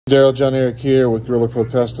Daryl, John Eric here with Gorilla Pro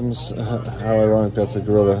Customs. How ironic that's a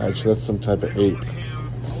gorilla. Actually, that's some type of ape.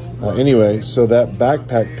 Anyway, so that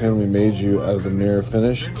backpack pin we made you out of the mirror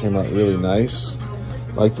finish came out really nice.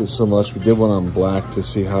 Liked it so much. We did one on black to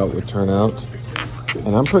see how it would turn out.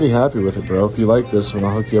 And I'm pretty happy with it, bro. If you like this one,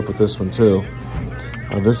 I'll hook you up with this one too.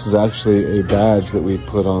 This is actually a badge that we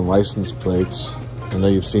put on license plates. I know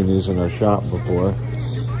you've seen these in our shop before.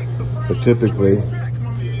 But typically,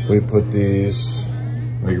 we put these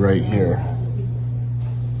like right here.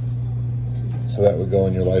 So that would go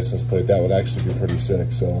on your license plate. That would actually be pretty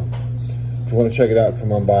sick. So if you want to check it out,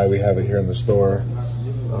 come on by. We have it here in the store.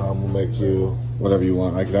 We'll make you whatever you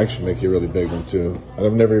want. I could actually make you a really big one too.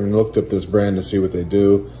 I've never even looked up this brand to see what they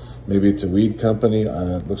do. Maybe it's a weed company.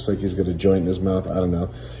 It looks like he's got a joint in his mouth. I don't know.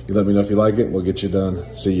 You let me know if you like it. We'll get you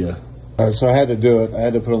done. See ya. All right, so I had to do it. I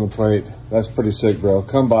had to put on the plate. That's pretty sick, bro.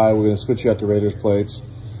 Come by. We're going to switch you out to Raiders plates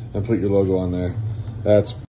and put your logo on there. That's